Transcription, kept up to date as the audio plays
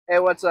Hey,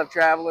 what's up,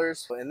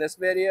 travelers? In this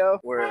video,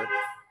 we're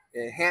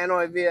in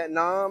Hanoi,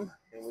 Vietnam,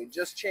 and we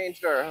just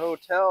changed our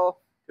hotel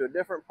to a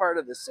different part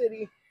of the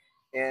city,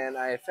 and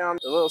I found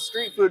a little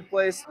street food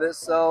place that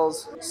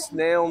sells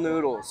snail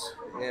noodles,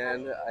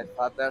 and I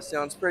thought that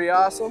sounds pretty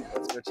awesome.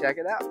 Let's go check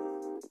it out.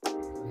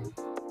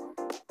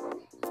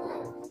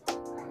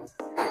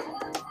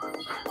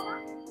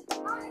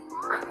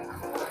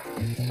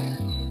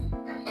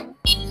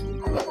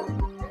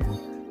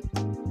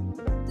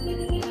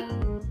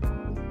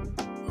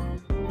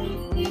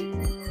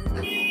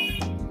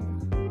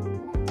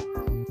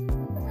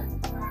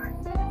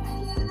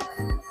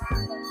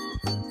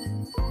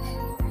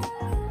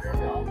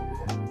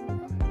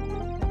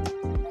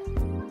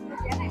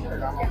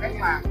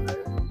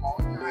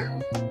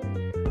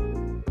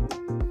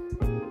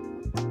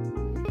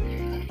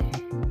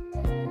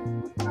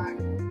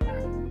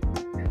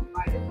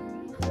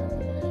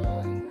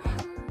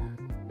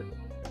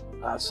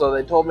 So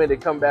they told me to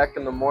come back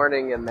in the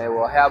morning and they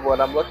will have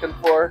what I'm looking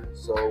for,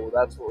 so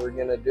that's what we're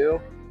gonna do.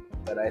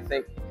 But I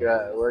think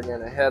we're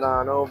gonna head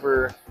on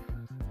over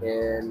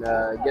and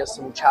get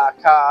some Cha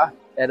Ca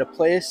at a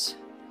place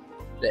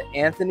that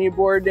Anthony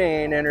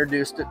Bourdain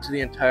introduced it to the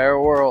entire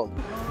world.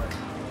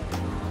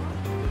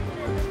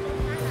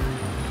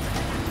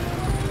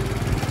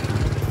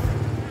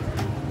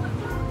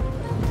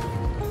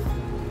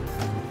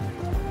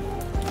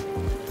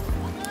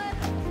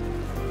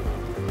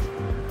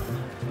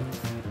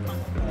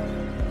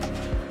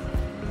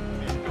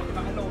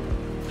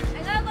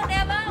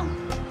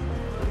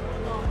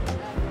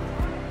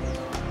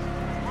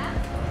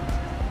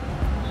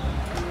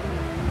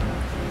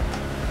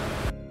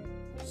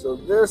 So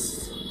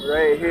this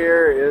right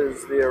here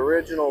is the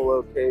original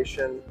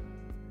location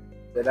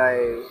that I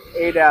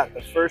ate at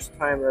the first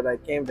time that I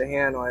came to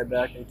Hanoi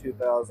back in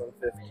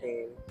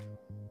 2015.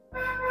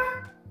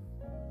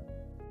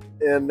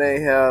 And they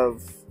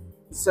have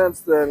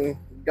since then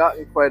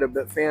gotten quite a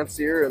bit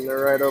fancier, and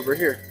they're right over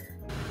here.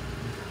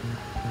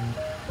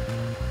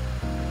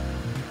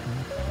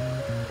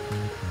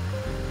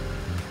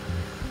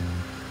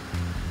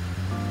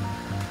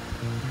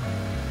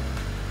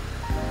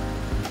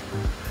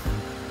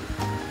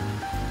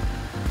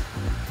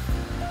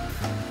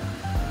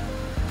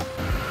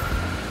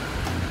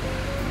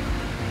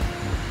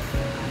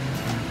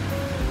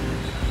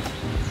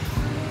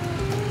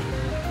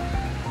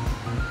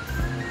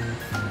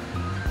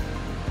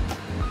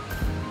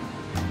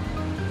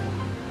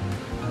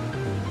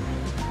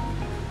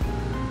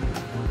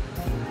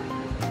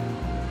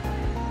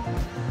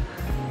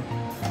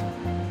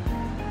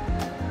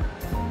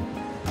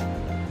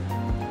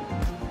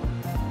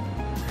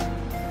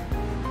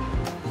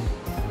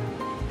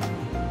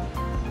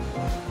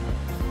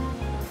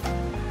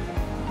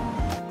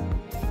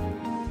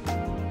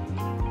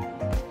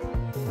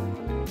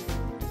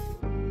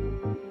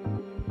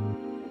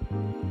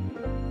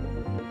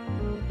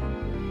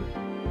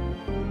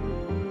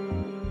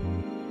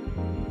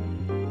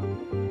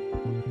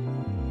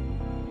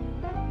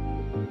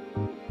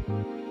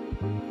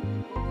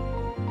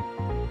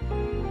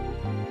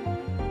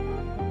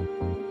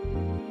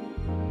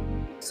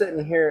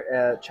 Sitting here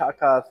at Cha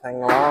Ca Thang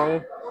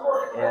Long,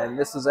 and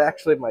this is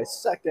actually my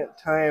second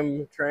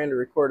time trying to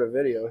record a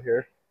video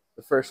here.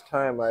 The first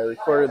time I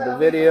recorded the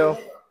video,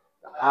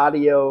 the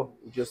audio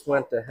just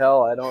went to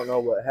hell. I don't know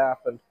what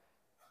happened,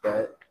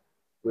 but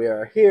we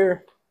are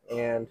here,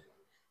 and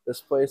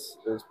this place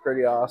is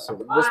pretty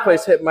awesome. This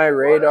place hit my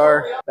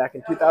radar back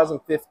in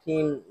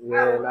 2015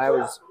 when I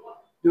was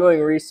doing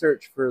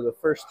research for the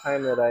first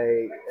time that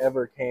I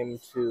ever came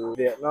to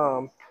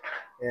Vietnam.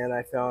 And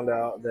I found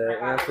out that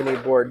Anthony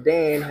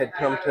Bourdain had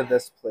come to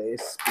this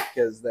place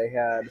because they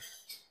had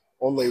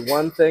only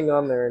one thing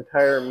on their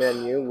entire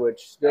menu,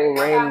 which still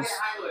reigns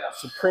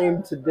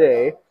supreme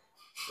today,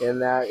 and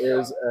that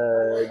is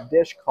a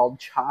dish called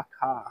Cha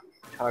Ca.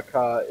 Cha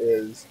Ca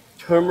is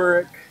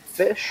turmeric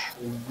fish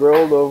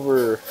grilled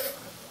over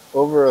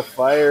a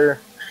fire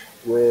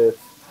with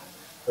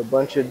a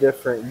bunch of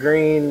different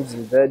greens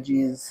and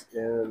veggies,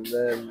 and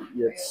then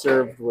it's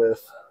served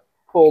with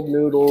cold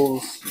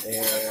noodles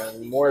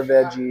and more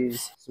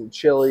veggies, some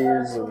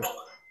chilies,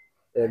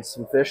 and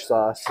some fish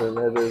sauce, and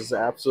it is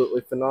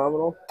absolutely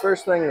phenomenal.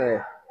 First thing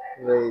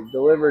they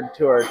delivered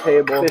to our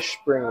table, fish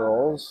spring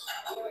rolls.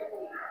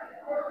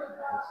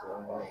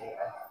 So,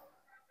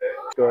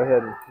 go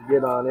ahead and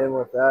get on in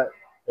with that.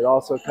 It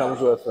also comes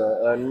with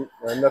a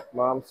Nuc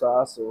Mam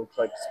sauce. It looks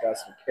like it's got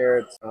some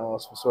carrots,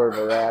 some sort of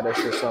a radish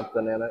or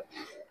something in it.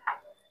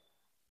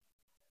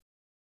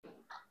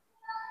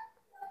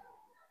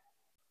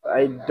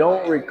 I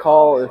don't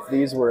recall if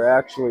these were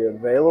actually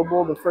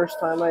available the first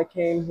time I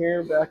came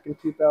here back in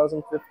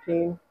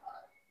 2015,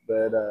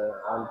 but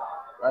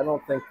I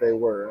don't think they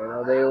were. You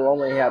know, they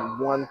only had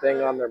one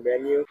thing on their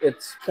menu.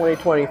 It's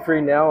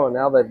 2023 now, and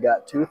now they've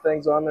got two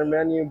things on their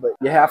menu, but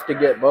you have to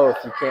get both.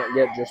 You can't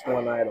get just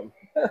one item.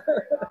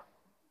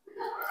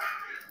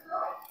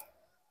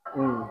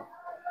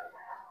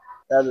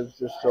 That is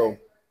just so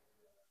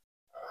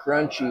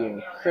crunchy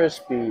and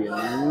crispy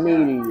and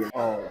meaty.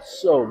 Oh,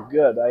 so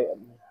good.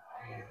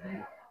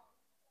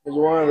 It's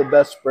one of the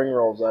best spring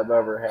rolls I've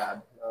ever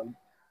had.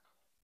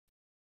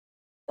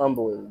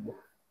 Unbelievable.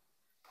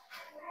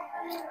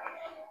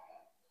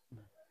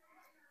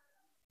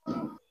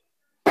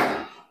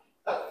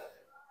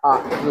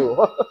 Hot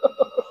too.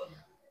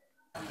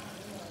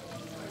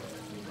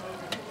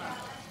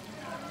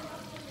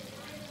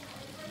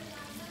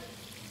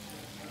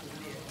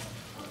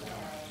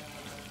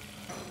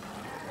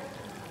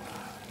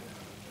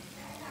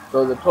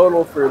 So the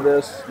total for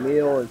this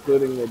meal,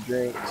 including the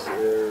drinks,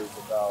 is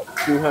about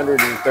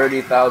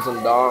 230,000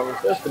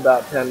 dongs, just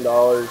about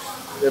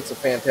 $10. It's a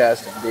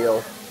fantastic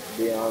deal, to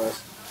be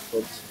honest.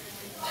 It's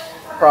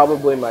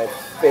probably my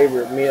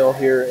favorite meal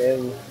here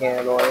in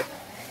Hanoi.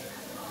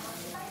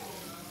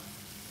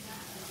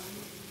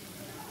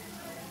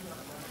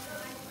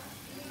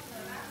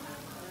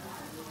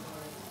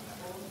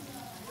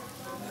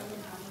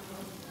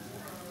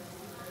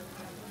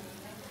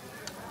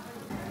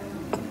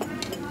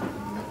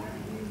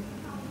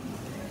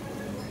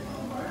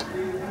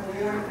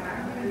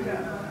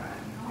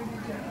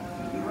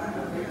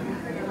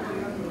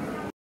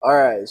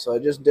 Alright, so I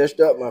just dished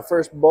up my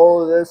first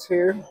bowl of this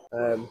here.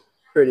 I'm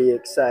pretty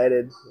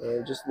excited.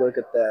 And just look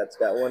at that. It's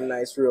got one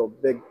nice real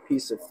big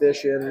piece of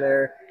fish in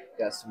there.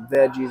 Got some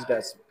veggies,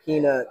 got some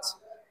peanuts,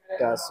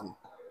 got some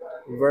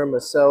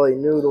vermicelli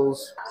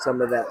noodles,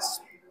 some of that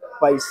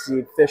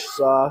spicy fish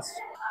sauce.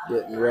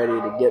 Getting ready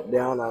to get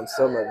down on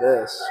some of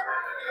this.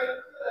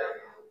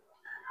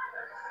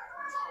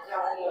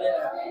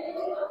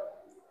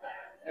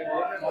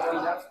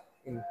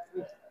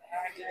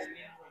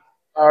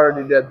 I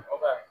already did.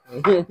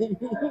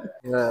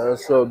 Yeah,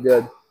 that's so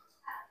good.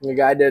 The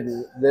guy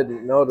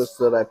didn't notice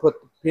that I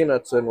put the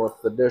peanuts in with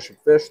the dish of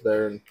fish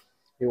there, and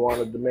he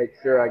wanted to make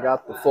sure I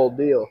got the full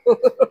deal.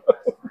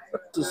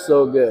 This is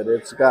so good.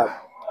 It's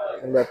got,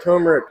 and the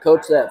turmeric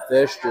coats that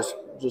fish just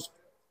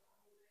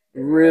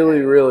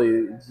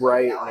really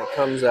bright, and it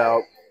comes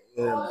out,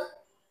 and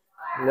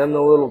then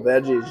the little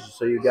veggies.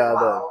 So you got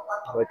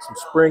like some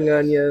spring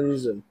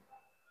onions and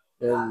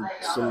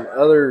some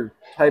other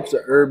types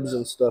of herbs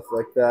and stuff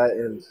like that,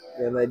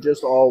 and they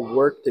just all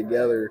work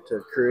together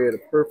to create a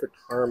perfect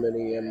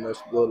harmony in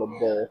this little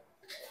bowl.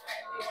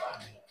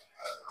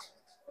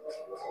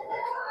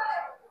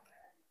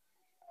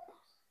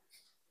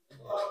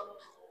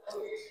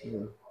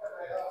 Mm.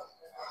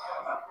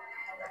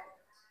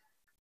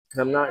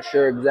 I'm not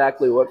sure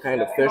exactly what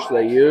kind of fish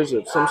they use.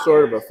 It's some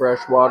sort of a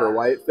freshwater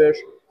whitefish,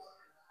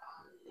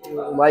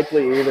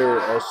 likely either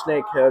a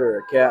snakehead or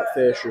a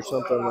catfish or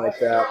something like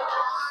that.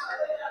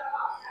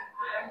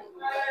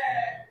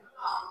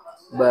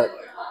 But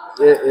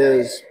it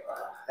is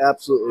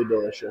absolutely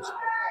delicious.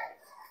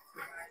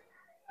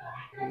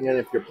 And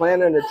if you're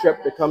planning a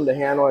trip to come to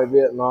Hanoi,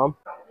 Vietnam,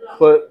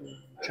 put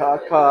Cha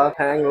Ca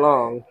Thang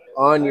Long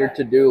on your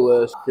to-do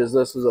list because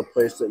this is a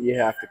place that you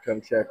have to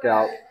come check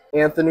out.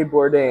 Anthony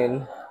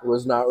Bourdain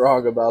was not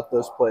wrong about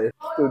this place.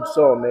 Food's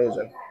so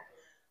amazing.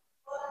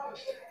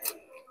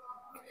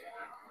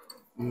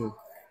 Mm.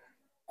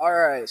 All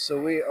right,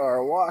 so we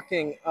are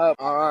walking up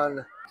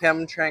on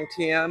Kem Trang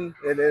Tien.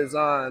 It is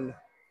on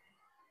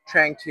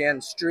Trang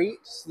Tien Street.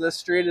 This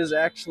street is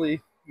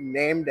actually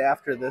named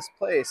after this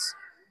place.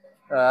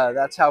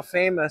 That's how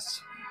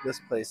famous this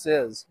place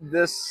is.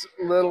 This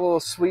little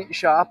sweet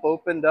shop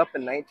opened up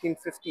in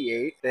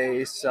 1958.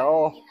 They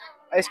sell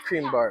ice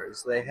cream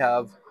bars. They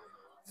have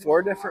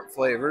 4 different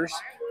flavors.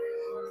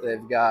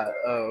 They've got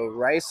a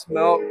rice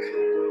milk,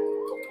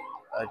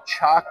 a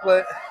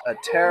chocolate, a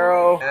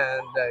taro,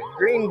 and a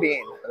green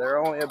bean. They're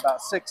only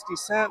about 60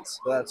 cents.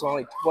 So that's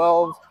only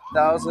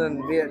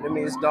 12,000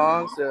 Vietnamese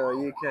dong. So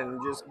you can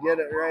just get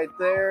it right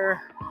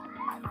there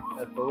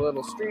at the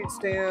little street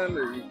stand,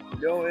 or you can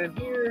go in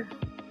here.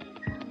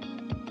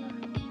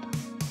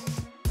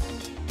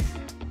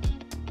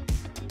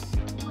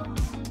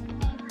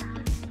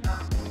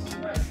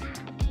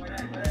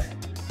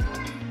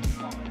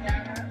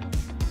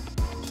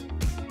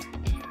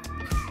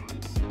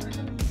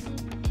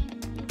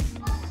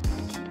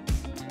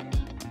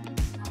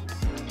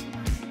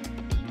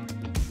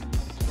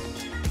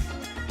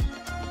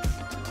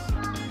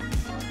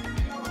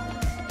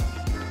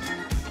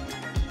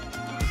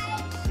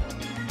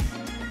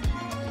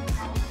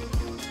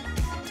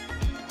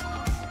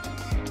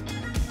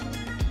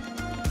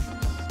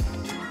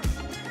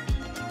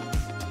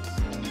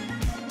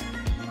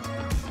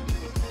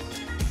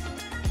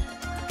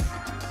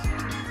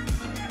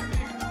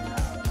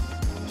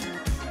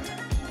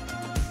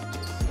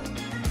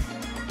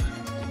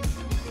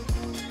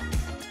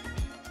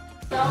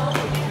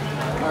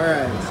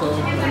 Alright, so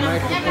my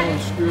microphone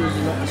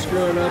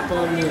screwing up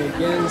on me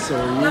again, so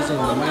we're using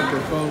the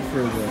microphone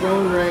for the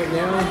phone right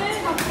now.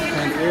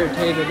 Kind of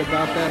irritated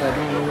about that, I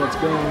don't know what's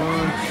going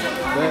on,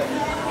 but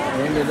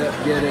I ended up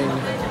getting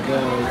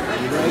the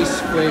rice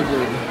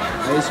flavored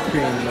ice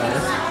cream bar.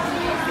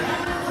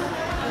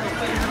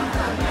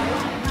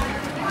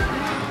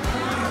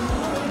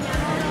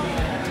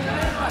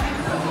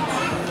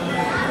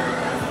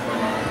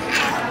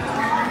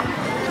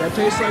 That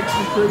tastes like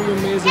some pretty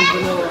amazing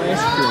vanilla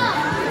ice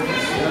cream.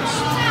 That's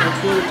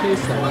what it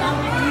tastes like.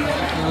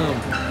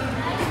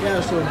 Yeah,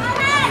 so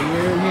when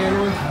you're in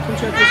Hanoi, come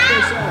check this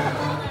place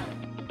out.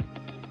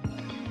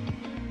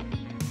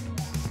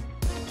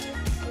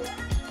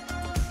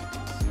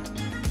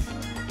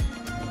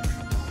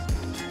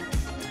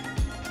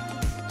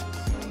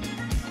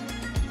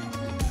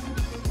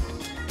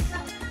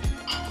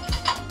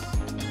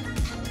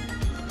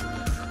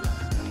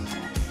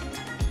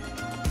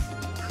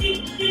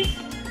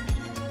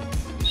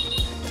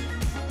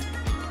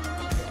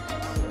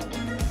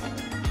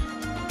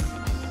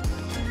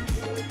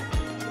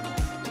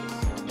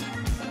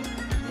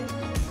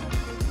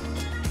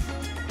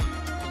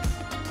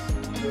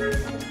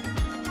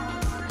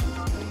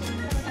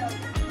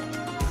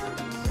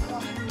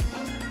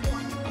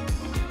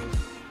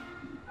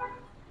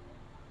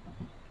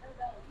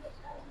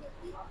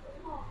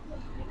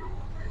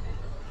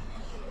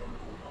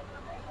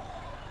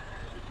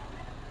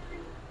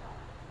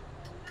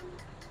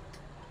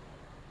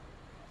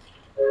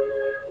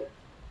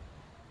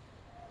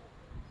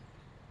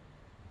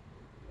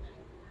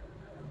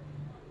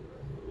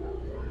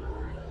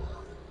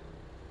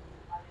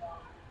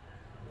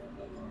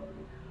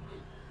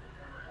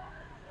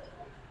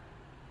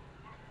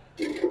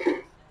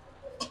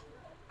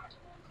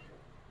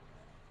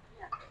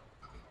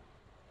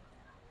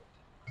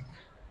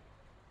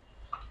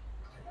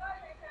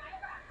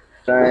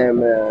 I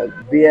am at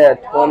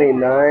Viet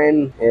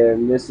 29,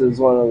 and this is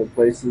one of the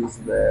places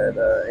that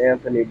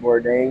Anthony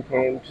Bourdain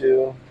came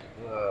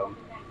um,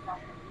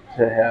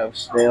 to have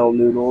snail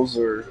noodles,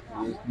 or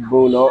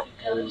Bun Oc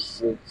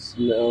as it's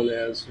known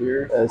as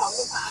here. A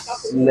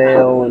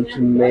snail and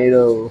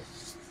tomato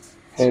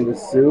kind of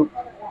soup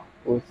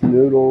with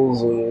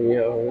noodles, and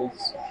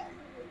it's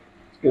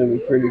going to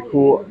be pretty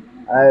cool.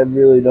 I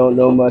really don't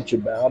know much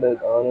about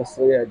it,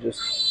 honestly. I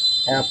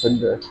just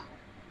happened to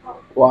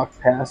walk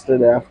past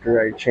it after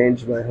I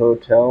changed my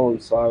hotel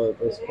and saw that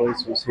this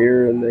place was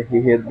here and that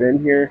he had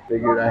been here.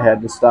 Figured I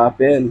had to stop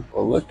in.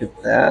 Well, look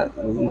at that.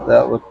 Doesn't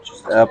that look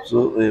just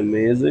absolutely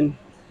amazing?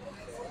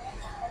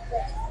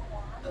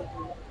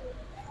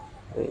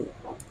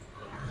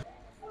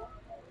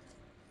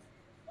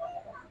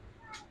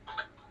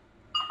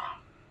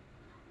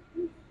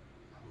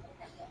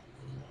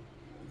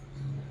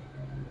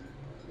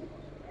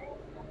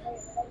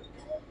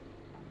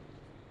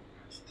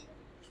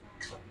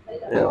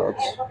 Yeah,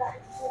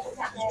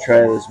 let's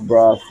try this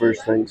broth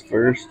first things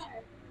first.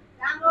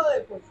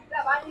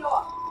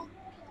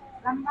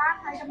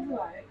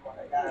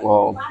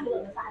 Whoa.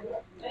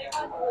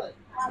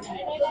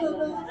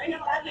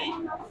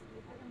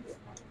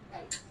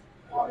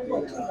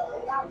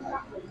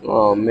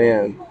 Oh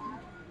man,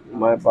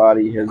 my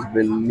body has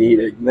been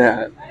needing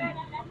that.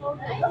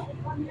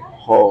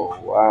 Oh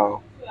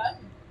wow.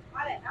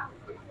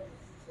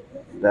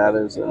 That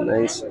is a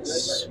nice,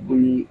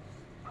 sweet,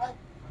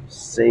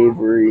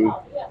 savory,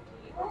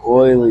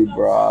 oily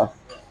broth.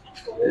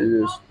 It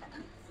is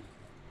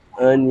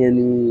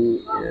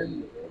oniony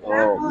and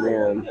oh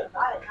man.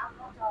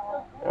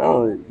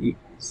 Oh, you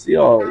see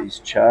all these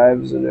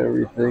chives and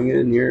everything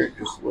in here. It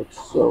just looks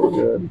so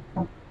good.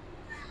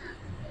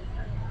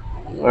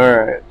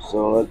 Alright,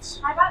 so let's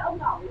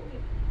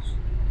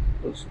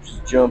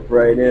just jump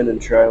right in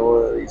and try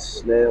one of these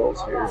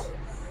snails here.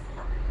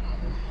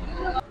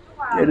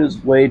 It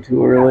is way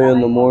too early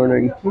in the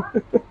morning.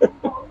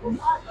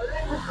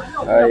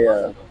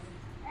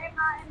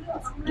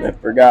 I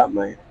forgot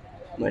my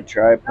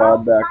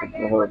tripod back at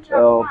the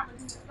hotel,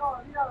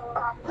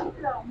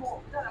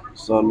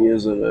 so I'm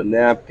using a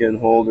napkin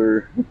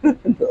holder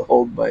to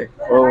hold my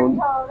phone.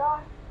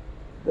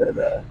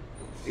 But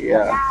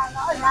yeah,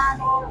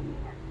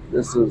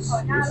 this is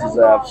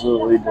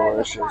absolutely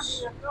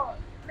delicious.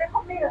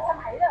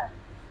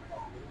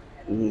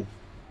 Mm.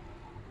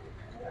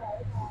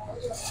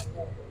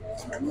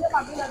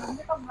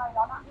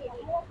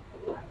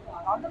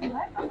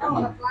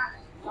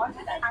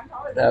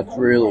 That's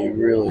really,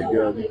 really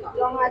good.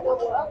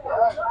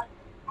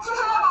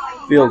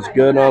 Feels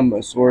good on my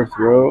sore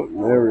throat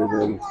and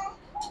everything.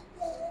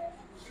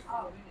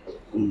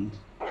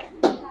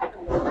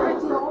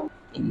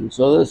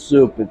 So this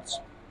soup, it's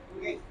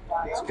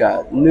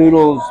got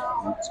noodles,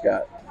 it's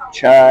got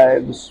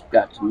chives,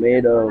 got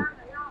tomato,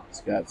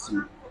 it's got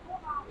some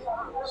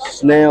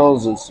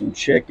snails and some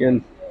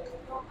chicken,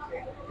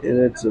 and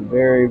it's a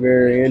very,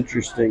 very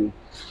interesting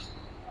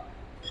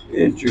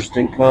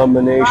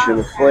combination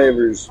of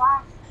flavors.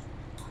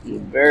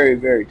 Very,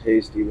 very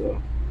tasty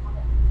though.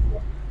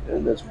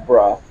 And this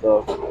broth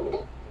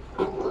though.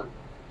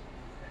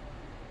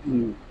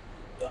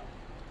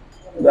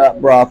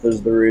 That broth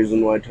is the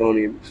reason why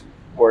Tony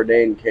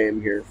Bourdain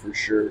came here for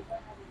sure.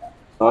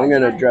 I'm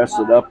gonna dress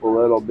it up a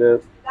little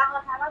bit.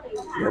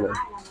 Gonna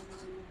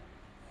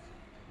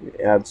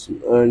add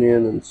some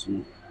onion and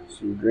some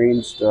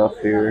green stuff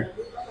here.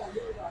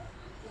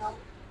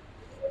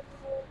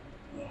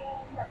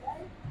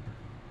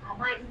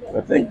 I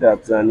think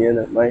that's onion.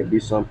 It might be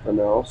something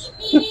else.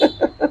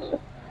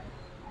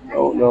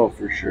 Don't know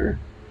for sure.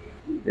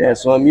 Yeah,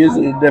 so I'm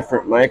using a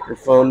different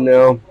microphone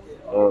now.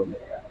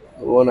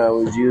 The one I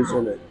was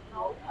using, it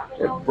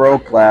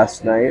broke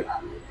last night.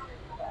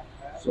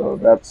 So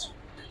that's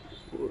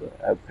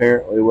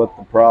apparently what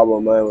the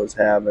problem I was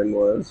having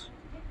was.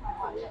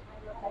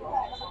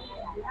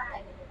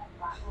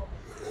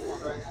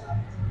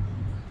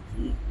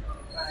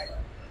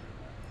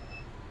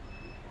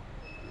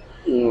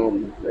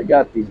 They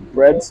got these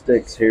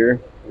breadsticks here.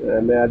 I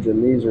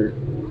imagine these are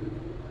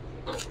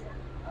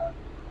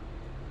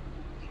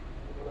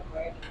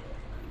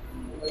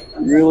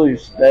really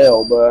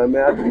stale, but I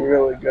imagine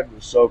really good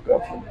to soak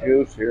up the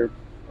juice here.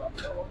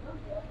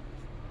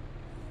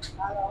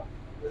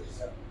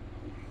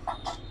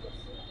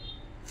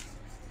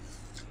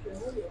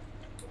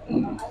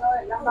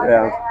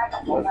 Yeah,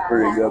 that's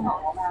pretty good.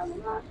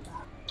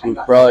 I'm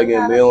probably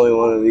going to be the only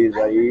one of these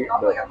I eat,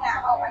 but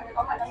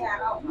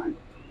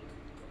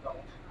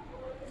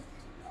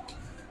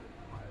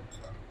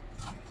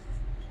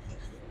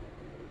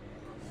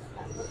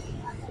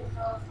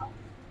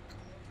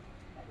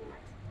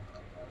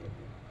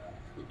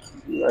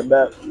I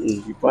bet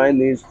if you find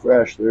these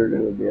fresh, they're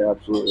going to be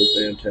absolutely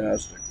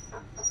fantastic.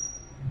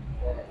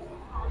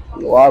 A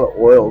lot of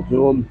oil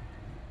to them,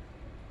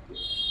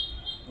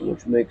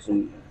 which makes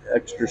them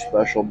extra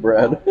special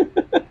bread.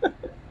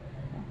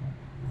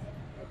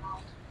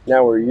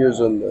 Now we're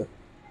using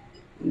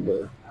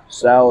the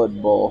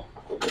salad bowl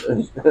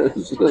as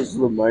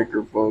the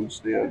microphone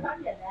stand.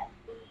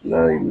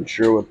 Not even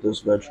sure what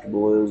this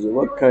vegetable is. It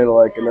looked kind of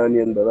like an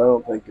onion, but I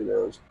don't think it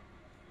is.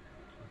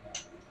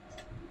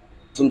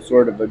 Some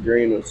sort of a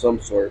green of some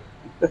sort.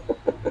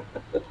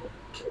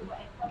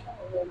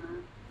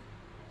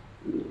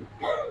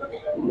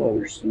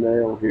 Another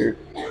snail here.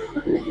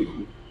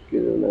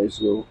 Get a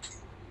nice little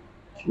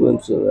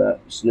glimpse of that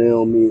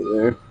snail meat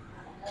there.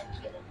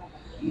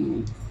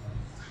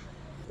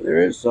 There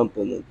is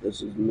something that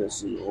this is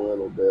missing a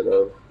little bit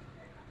of.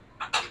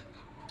 I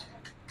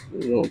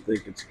don't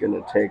think it's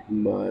going to take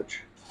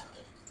much.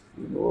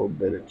 A little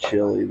bit of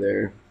chili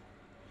there.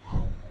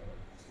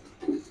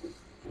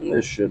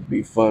 This should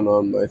be fun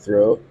on my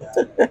throat.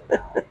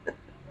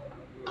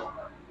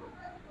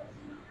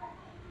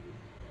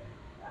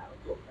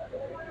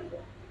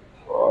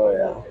 Oh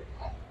yeah.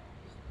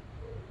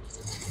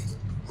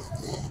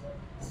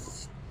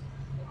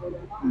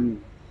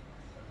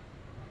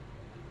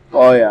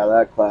 Oh yeah,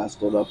 that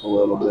classed it up a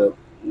little bit.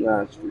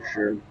 That's for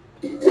sure.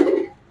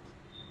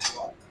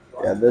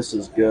 Yeah, this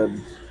is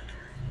good.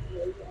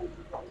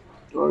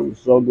 I'm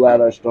so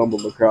glad I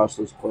stumbled across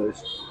this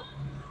place.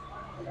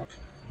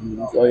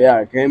 So yeah,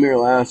 I came here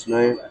last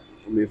night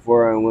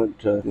before I went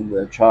to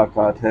the Cha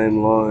Ca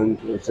Thang Long.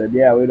 They said,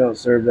 yeah, we don't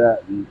serve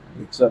that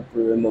except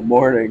for in the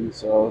morning.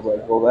 So I was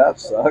like, well, that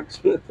sucks.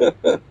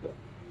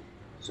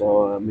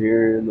 So I'm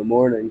here in the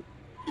morning.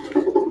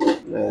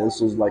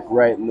 This is like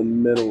right in the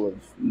middle of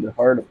the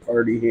heart of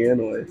party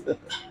Hanoi.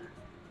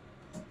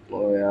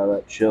 Oh yeah,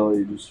 that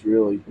chili just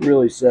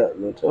really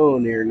setting the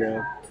tone here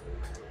now.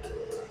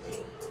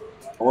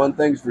 One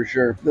thing's for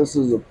sure, this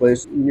is a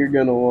place you're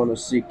going to want to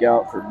seek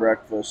out for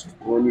breakfast.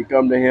 When you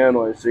come to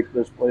Hanoi, seek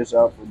this place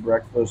out for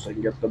breakfast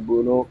and get the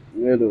Bun Oc.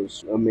 It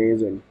is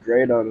amazing.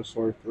 Great on a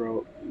sore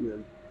throat.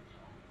 And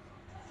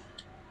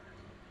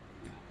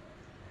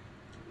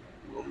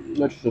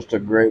that's just a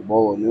great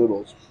bowl of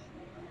noodles.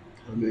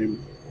 I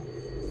mean,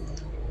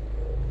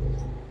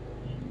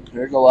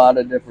 there's a lot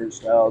of different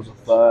styles of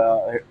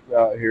pho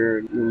out here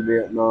in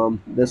Vietnam.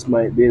 This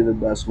might be the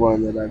best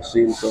one that I've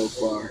seen so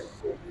far.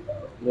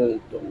 It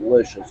is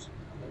delicious.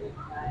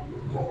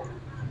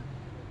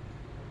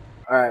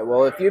 Alright,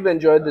 well, if you've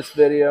enjoyed this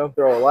video,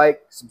 throw a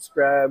like,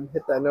 subscribe,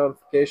 hit that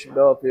notification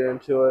bell if you're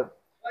into it.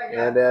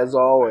 And as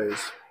always,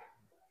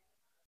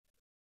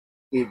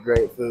 eat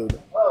great food.